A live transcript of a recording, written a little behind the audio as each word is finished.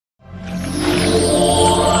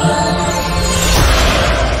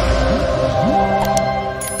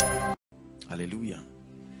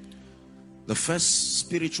first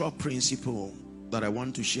spiritual principle that I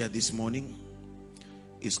want to share this morning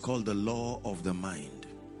is called the law of the mind.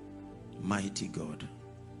 Mighty God.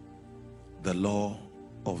 The law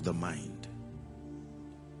of the mind.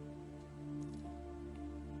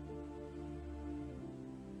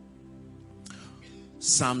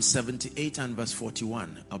 Psalm 78 and verse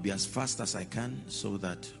 41. I'll be as fast as I can so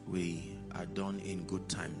that we are done in good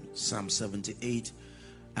time. Psalm 78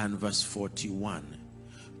 and verse 41.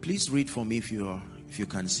 Please read for me if you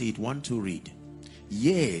can see it. 1, 2, read.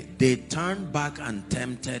 Yea, they turned back and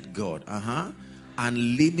tempted God,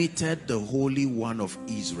 and limited the Holy One of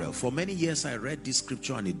Israel. For many years I read this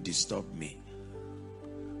scripture and it disturbed me.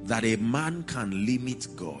 That a man can limit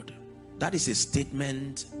God. That is a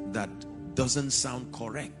statement that doesn't sound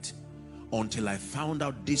correct until I found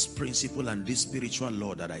out this principle and this spiritual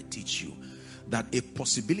law that I teach you. That a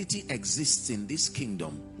possibility exists in this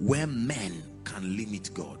kingdom where men can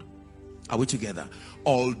limit God. Are we together?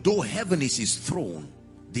 Although heaven is his throne,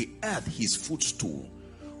 the earth his footstool,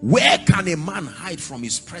 where can a man hide from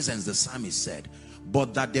his presence? The psalmist said.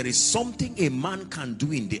 But that there is something a man can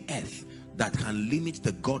do in the earth that can limit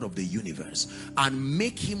the God of the universe and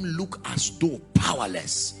make him look as though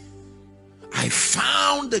powerless. I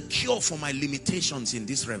found the cure for my limitations in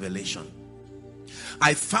this revelation.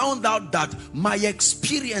 I found out that my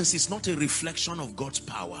experience is not a reflection of God's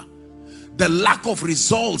power. The lack of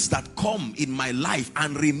results that come in my life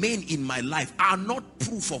and remain in my life are not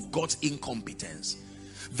proof of God's incompetence.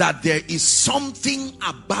 That there is something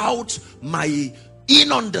about my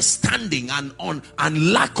inunderstanding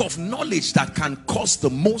and lack of knowledge that can cause the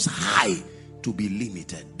Most High to be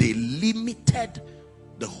limited. They limited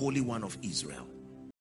the Holy One of Israel.